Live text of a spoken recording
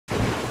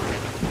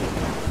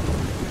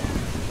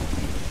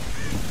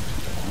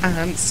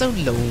I'm so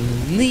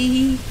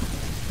lonely.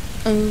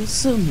 Oh,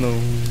 so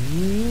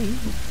lonely.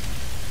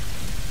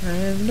 I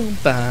have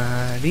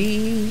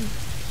nobody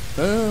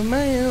of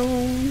my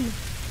own.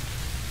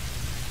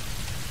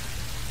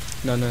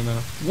 No.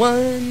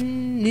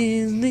 One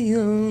is the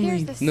only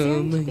Here's the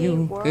number soon-to-be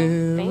you'll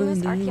world-famous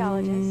ever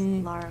archaeologist,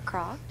 need. Lara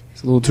Croft.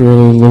 It's a little too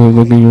early to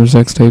look at your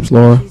sex tapes,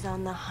 Laura. She's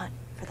on the hunt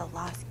for the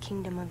lost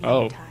kingdom of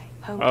Oh.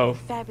 Yamatai, home Oh. to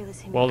the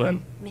fabulous Himiko, Well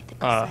then,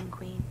 mythical Sun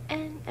Queen,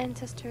 and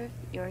ancestor of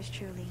yours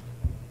truly.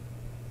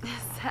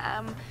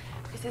 Sam,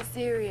 this is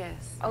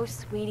serious. Oh,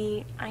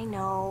 sweetie, I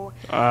know.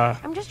 Uh,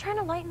 I'm just trying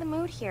to lighten the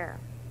mood here.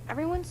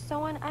 Everyone's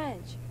so on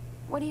edge.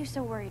 What are you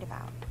so worried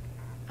about?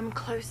 I'm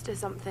close to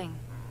something.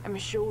 I'm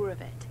sure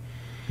of it.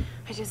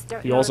 I just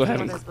don't you know also if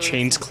haven't others will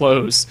changed listen.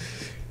 clothes.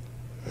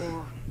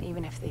 Or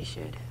even if they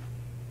should.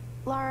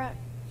 Laura,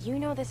 you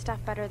know this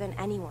stuff better than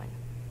anyone.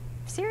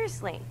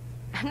 Seriously,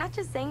 I'm not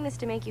just saying this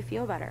to make you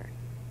feel better.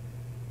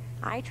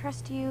 I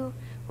trust you,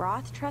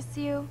 Roth trusts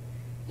you.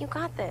 You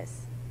got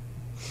this.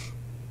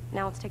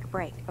 Now let's take a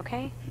break,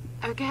 okay?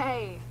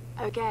 Okay.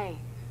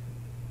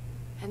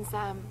 And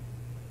Sam,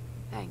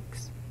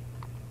 thanks.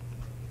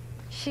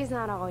 She's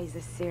not always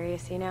this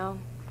serious, you know?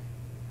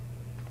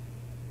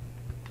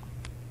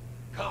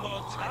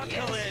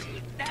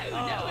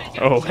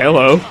 Oh,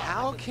 hello.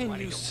 How can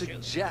you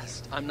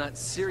suggest I'm not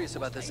serious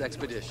about this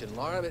expedition,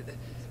 Laura?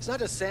 It's not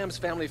just Sam's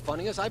family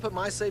funding us. I put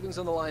my savings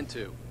on the line,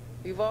 too.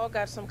 We've all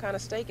got some kind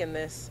of stake in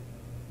this.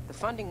 The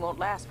funding won't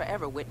last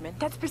forever, Whitman.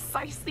 That's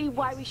precisely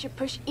why we should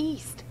push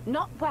east,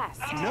 not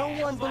west. No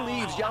one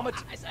believes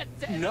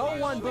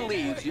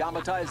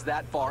Yamatai is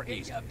that far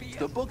east.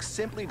 The books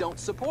simply don't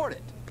support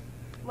it.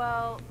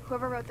 Well,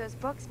 whoever wrote those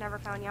books never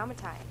found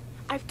Yamatai.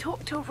 I've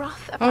talked to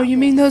Roth about Oh, you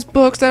mean this. those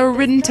books that were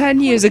written There's no 10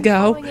 years point in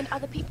ago? following in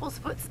other people's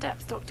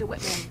footsteps, Dr.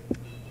 Whitman.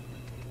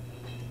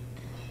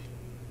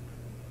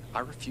 I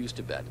refuse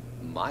to bet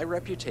my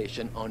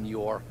reputation on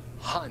your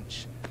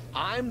hunch.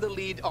 I'm the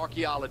lead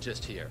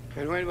archaeologist here.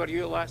 And when were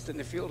you last in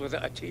the field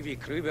without a TV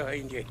crew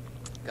behind you?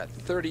 Got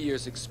 30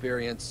 years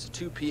experience,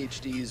 2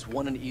 PhDs,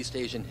 1 in East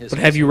Asian history.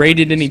 But have you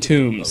raided any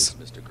tombs?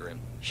 Mr.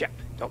 Grimm. Ship,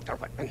 Dr.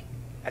 Whitman.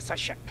 It's a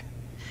ship.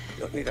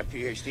 You don't need a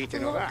PhD to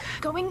know Look, that.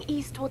 going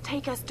east will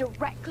take us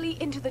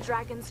directly into the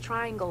Dragon's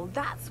Triangle.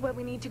 That's where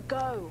we need to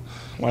go.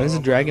 Why does a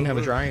dragon have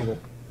a triangle?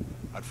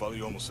 I'd follow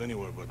you almost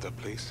anywhere, but that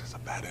place has a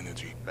bad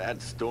energy.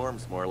 Bad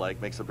storms, more like.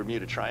 Makes the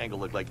Bermuda Triangle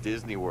look like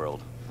Disney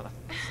World.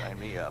 Sign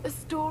me up. The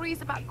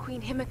stories about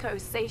Queen Himiko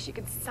say she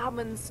could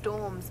summon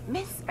storms.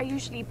 Myths are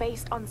usually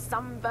based on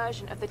some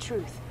version of the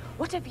truth.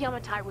 What if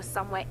Yamatai was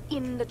somewhere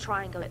in the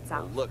triangle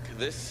itself? Look,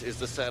 this is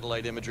the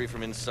satellite imagery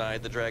from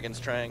inside the Dragon's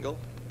Triangle.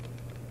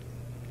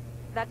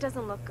 That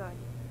doesn't look good.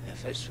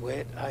 If it's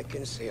wet, I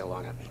can sail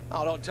on it.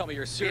 Oh, don't tell me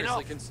you're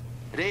seriously Enough.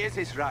 Reyes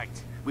is right.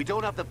 We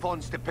don't have the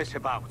funds to piss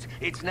about.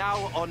 It's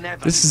now or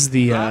never. This is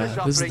the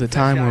Lara's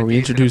time where we offering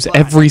introduce fresh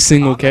ideas every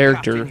single I'm the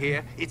captain character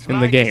here. It's in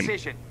my the game.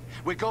 decision.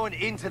 We're going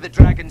into the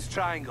Dragon's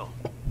Triangle.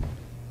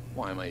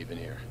 Why am I even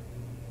here?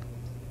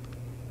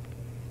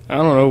 I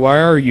don't know, why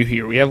are you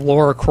here? We have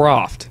Lara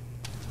Croft,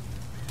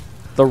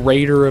 the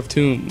Raider of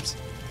Tombs.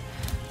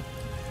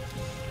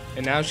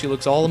 And now she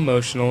looks all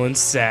emotional and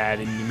sad,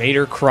 and you made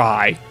her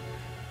cry.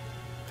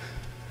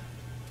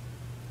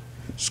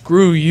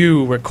 Screw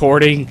you,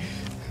 recording.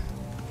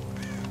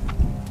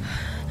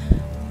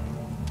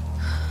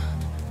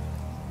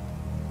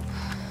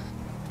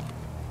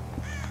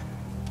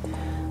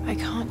 I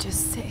can't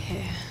just sit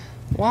here.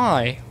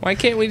 Why? Why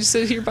can't we just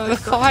sit here by the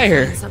I've got to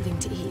fire? find something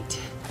to eat.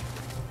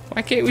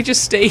 Why can't we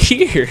just stay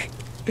here?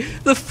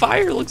 The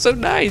fire looks so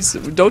nice.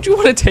 Don't you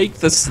want to take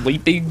the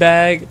sleeping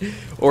bag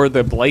or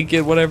the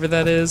blanket, whatever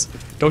that is?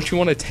 Don't you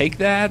want to take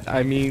that?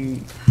 I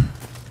mean,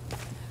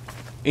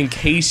 in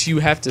case you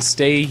have to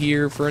stay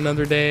here for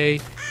another day.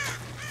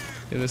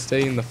 You're gonna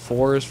stay in the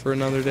forest for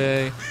another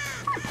day.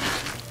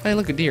 Hey,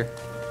 look, a deer.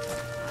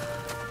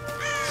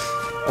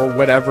 Or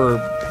whatever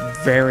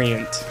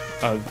variant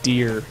of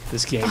deer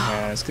this game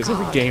has, because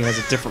every game has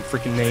a different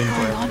freaking name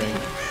for I'm on everything.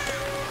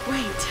 it.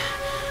 Wait,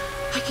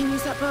 I can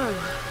use that bow.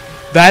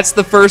 That's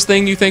the first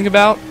thing you think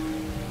about?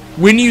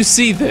 When you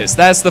see this,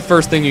 that's the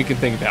first thing you can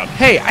think about.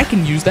 Hey, I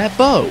can use that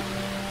bow.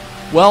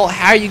 Well,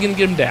 how are you going to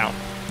get him down,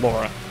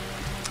 Laura?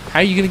 How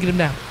are you going to get him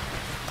down?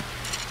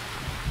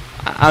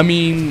 I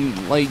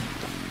mean, like,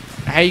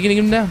 how are you going to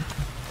get him down?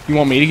 You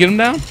want me to get him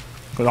down?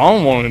 Because I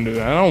don't want to do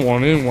that. I don't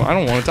want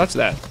to touch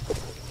that.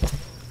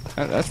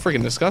 That's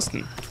freaking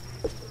disgusting.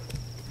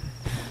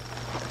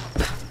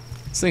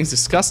 This thing's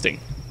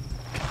disgusting.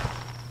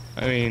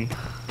 I mean...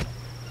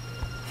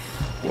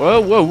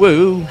 Whoa, whoa,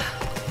 whoa.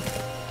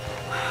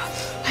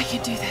 I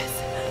can do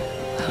this.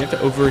 You have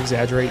to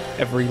over-exaggerate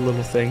every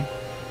little thing.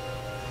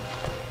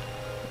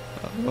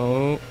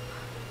 Oh.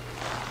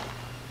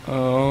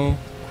 Oh.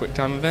 Quick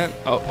time event.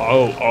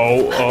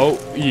 Oh,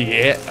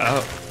 yeah.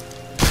 Oh.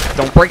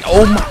 Don't break.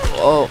 Oh, my.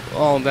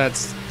 Oh,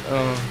 that's.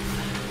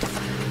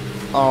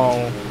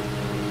 Oh.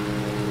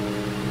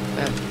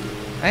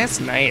 That's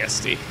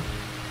nasty.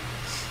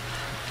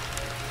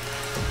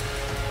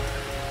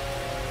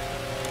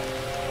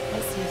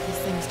 Let's see if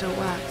thing still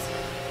works.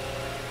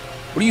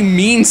 What do you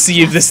mean,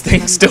 see if this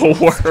thing still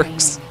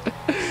works?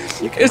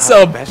 It's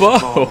have a the best bow.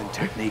 bowling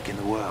technique in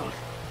the world,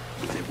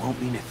 but it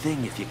won't mean a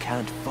thing if you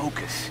can't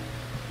focus.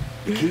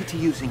 The key to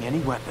using any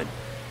weapon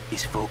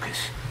is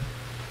focus.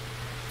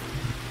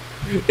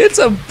 It's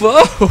a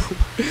bow.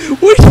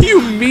 What do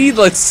you mean?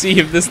 Let's see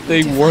if this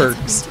thing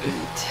works.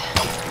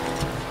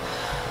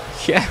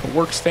 Yeah, it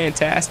works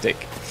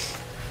fantastic.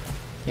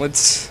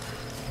 Let's.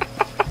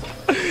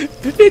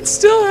 It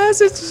still has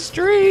its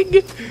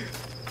string.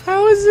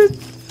 How is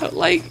it?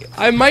 Like,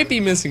 I might be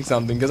missing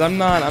something because I'm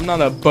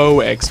not a bow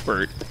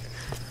expert.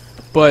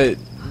 But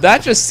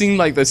that just seemed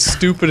like the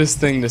stupidest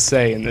thing to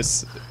say in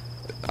this.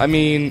 I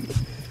mean,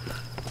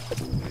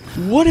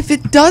 what if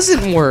it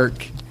doesn't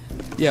work?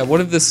 Yeah, what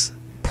if this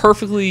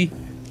perfectly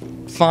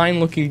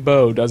fine-looking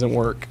bow doesn't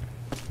work?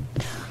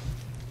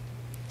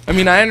 I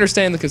mean, I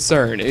understand the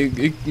concern.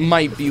 It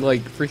might be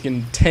like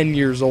freaking 10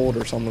 years old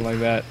or something like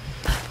that.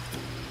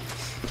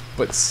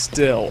 But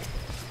still.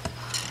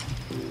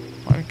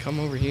 Why don't I come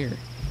over here?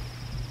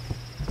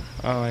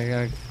 Oh, I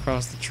gotta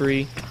cross the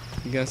tree,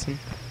 I'm guessing.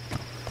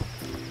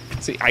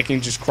 See, I can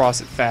just cross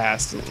it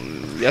fast.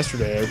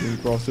 Yesterday, I didn't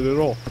cross it at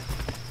all.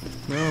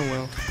 Oh,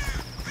 well.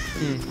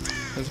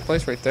 There's a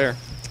place right there.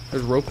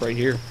 There's rope right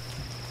here.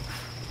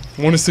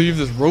 Want to see if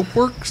this rope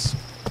works?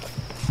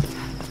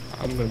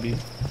 I'm gonna be...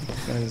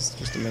 That is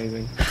just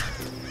amazing.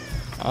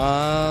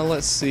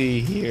 Let's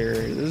see here.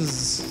 This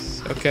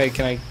is... Okay,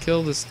 can I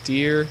kill this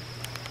deer?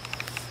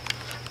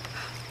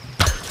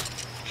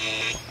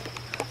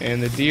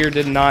 And the deer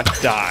did not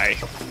die.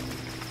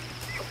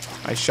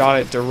 I shot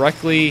it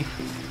directly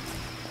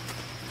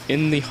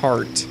in the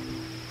heart.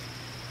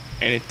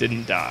 And it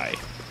didn't die.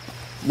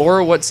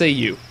 Laura, what say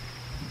you?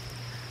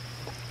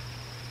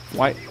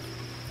 Why'd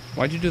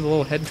you do the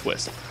little head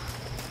twist?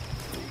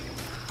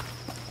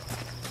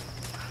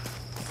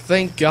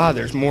 Thank God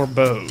there's more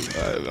bows.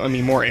 I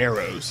mean, more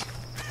arrows.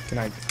 Can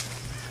I...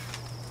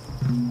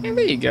 Yeah,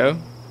 there you go.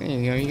 There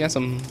you go. You got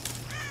some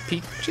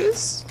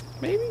peaches?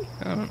 Maybe?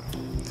 I don't know.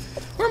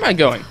 Where am I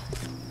going?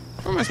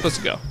 Where am I supposed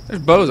to go?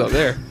 There's bows up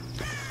there.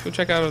 Go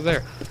check out over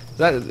there.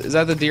 Is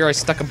that the deer I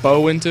stuck a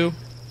bow into?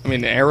 I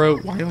mean, an arrow?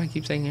 Why do I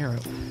keep saying arrow?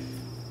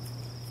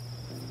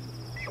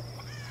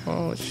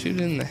 Well, let's shoot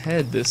it in the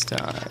head this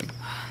time.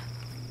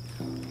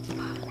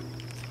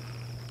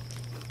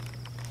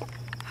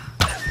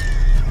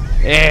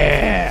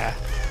 Yeah!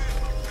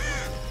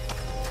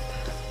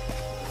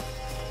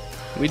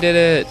 We did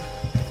it!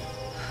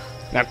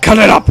 Now cut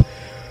it up!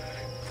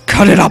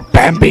 Cut it up,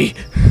 Bambi!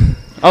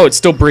 Oh, it's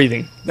still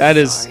breathing. That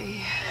is...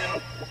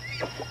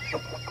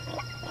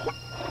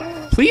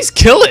 Please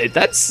kill it!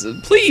 That's...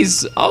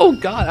 Please! Oh,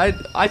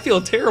 God, I feel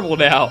terrible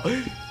now.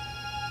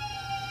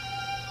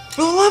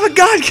 For the love of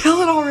God,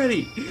 kill it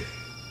already!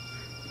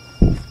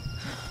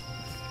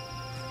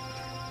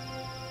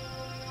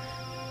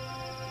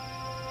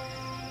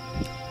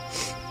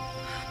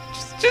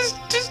 Just...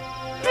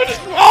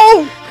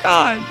 Oh,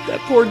 God! That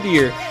poor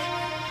deer.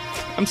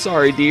 I'm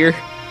sorry, deer.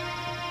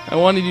 I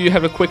wanted you to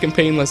have a quick and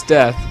painless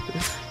death.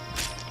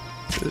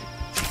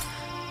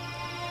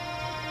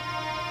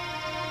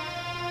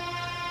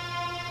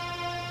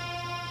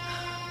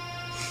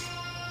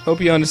 Hope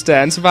you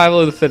understand. Survival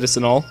of the fittest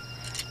and all.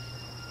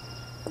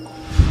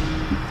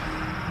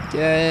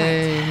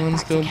 Yay,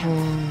 let's go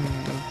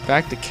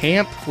back to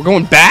camp. We're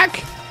going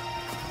back?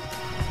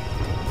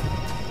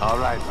 All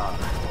right, Laura.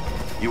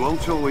 You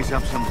won't always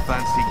have some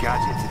fancy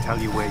gadget to tell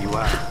you where you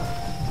are.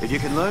 If you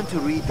can learn to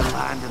read the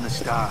land and the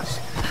stars,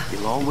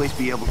 you'll always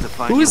be able to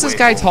find. Who is this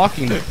guy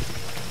talking to?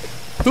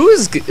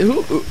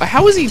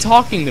 How is he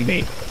talking to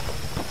me?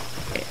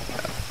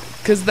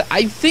 Because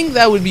I think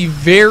that would be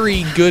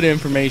very good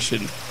information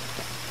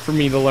for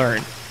me to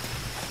learn.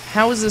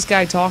 How is this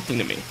guy talking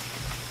to me?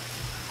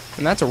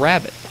 And that's a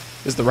rabbit.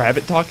 Is the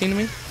rabbit talking to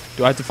me?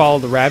 Do I have to follow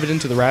the rabbit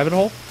into the rabbit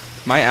hole?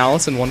 Am I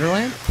Alice in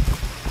Wonderland?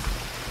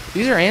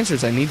 These are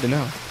answers I need to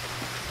know.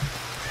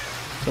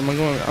 So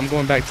I'm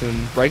going back to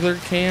the regular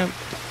camp.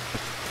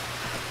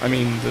 I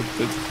mean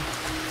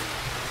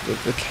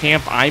the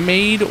camp I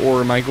made, or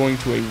am I going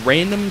to a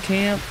random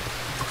camp?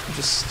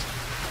 Just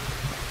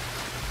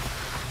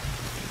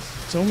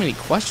so many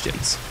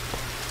questions.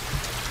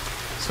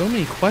 So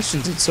many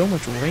questions and so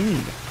much rain.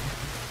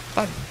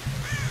 I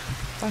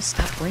thought it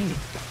stopped raining.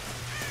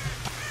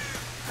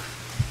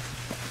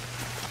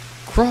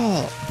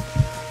 Crawl!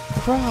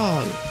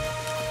 Crawl!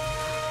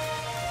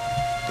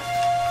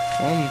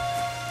 Well,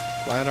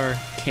 I'm glad our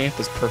camp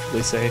is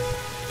perfectly safe.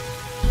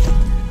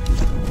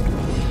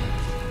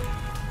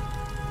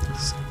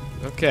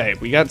 Okay,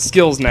 we got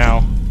skills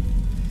now.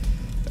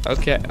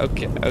 Okay.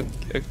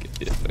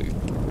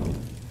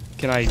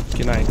 Can I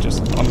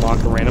just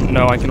unlock a random?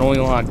 No, I can only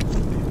unlock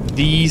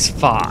these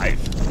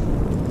 5.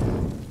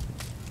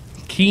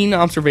 Keen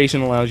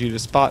observation allows you to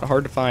spot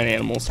hard-to-find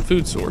animals and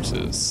food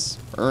sources.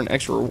 Earn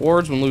extra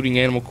rewards when looting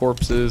animal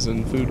corpses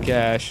and food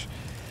cache.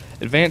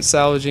 Advanced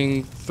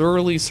salvaging.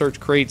 Thoroughly search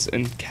crates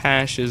and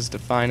caches to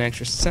find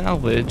extra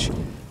salvage.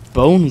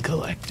 Bone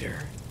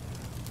collector.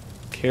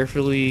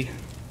 Carefully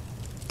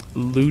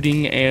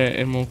Looting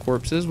animal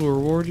corpses will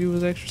reward you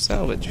with extra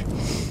salvage.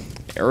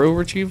 Arrow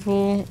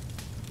retrieval.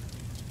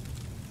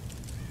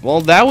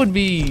 Well, that would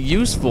be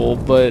useful,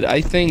 but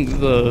I think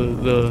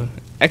the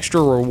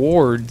extra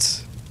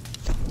rewards,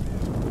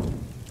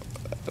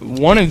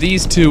 one of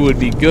these two would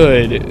be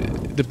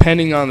good,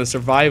 depending on the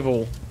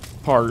survival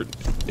part.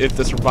 If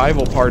the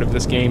survival part of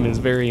this game is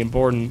very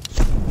important.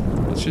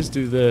 Let's just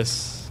do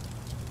this.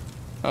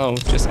 Oh,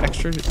 just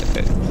extra.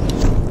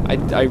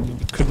 I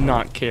could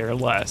not care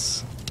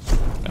less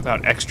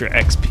about extra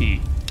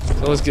XP.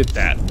 So let's get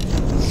that.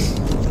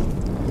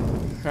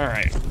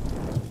 Alright.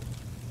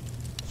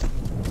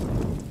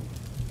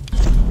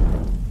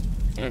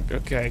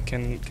 Okay,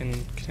 can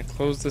I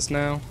close this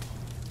now?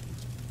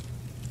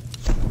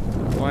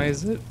 Why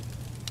is it?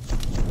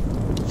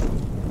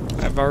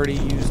 I've already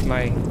used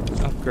my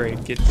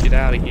upgrade. Get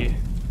out of here.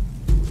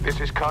 This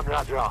is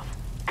Conrad Roth,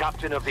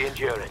 captain of the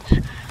Endurance.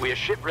 We are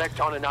shipwrecked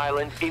on an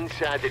island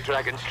inside the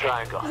Dragon's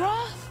Triangle.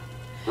 Roth!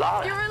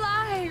 Lara, You're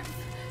alive!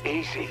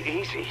 easy,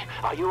 easy.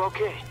 Are you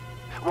okay?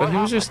 But he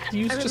was just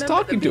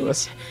talking to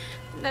us.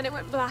 Then it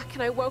went black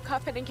and I woke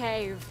up in a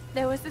cave.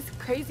 There was this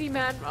crazy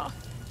man, Roth,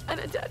 and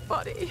a dead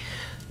body.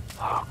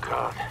 Oh,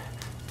 God.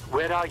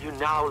 Where are you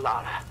now,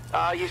 Lara?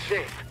 Are you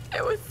safe?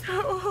 It was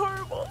so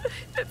horrible.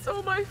 It's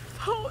all my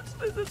fault.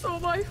 This is all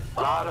my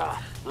fault.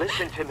 Lara,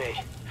 listen to me.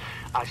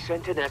 I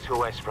sent an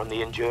SOS from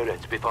the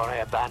Endurance before I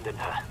abandoned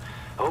her.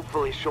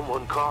 Hopefully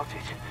someone caught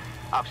it.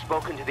 I've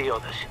spoken to the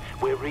others.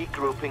 We're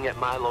regrouping at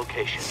my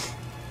location.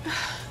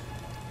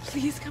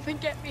 Please come and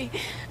get me.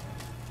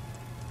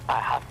 I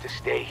have to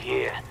stay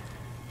here.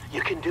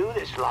 You can do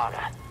this,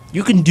 Lara.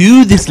 You can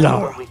do this, Remember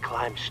Lara. when we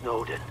climbed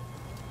Snowden?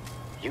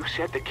 You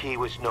said the key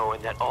was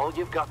knowing that all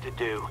you've got to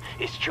do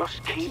is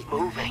just keep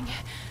moving.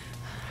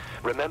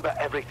 Remember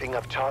everything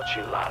I've taught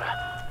you,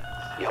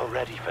 Lara. You're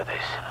ready for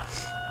this.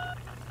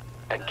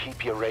 And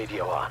keep your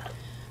radio on.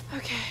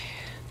 Okay.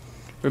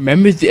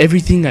 Remember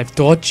everything I've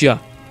taught you,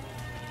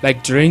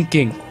 like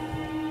drinking.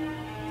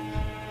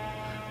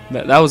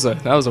 That was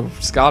a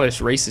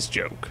Scottish racist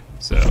joke.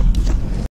 So.